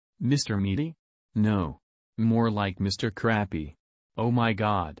Mr. Meaty? No. More like Mr. Crappy. Oh my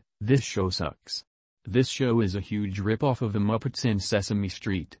god, this show sucks. This show is a huge ripoff of the Muppets and Sesame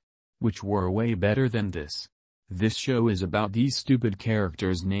Street, which were way better than this. This show is about these stupid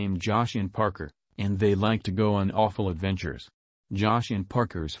characters named Josh and Parker, and they like to go on awful adventures. Josh and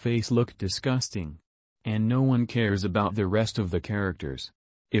Parker's face looked disgusting. And no one cares about the rest of the characters.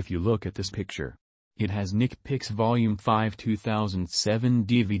 If you look at this picture, it has Nick Picks Volume 5 2007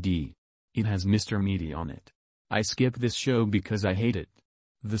 DVD. It has Mr. Meaty on it. I skip this show because I hate it.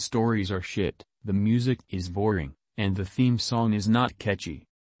 The stories are shit, the music is boring, and the theme song is not catchy.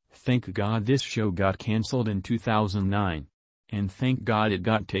 Thank God this show got cancelled in 2009. And thank God it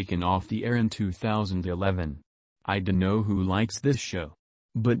got taken off the air in 2011. I dunno who likes this show.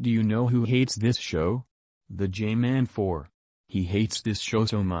 But do you know who hates this show? The J-Man 4. He hates this show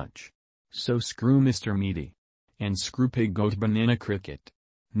so much. So screw Mr. Meaty. And screw Pig Goat Banana Cricket.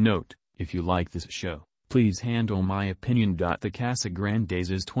 Note, if you like this show, please handle my opinion. The Casa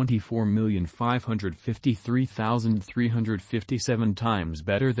Grandes is 24,553,357 times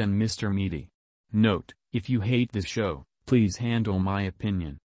better than Mr. Meaty. Note, if you hate this show, please handle my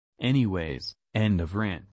opinion. Anyways, end of rant.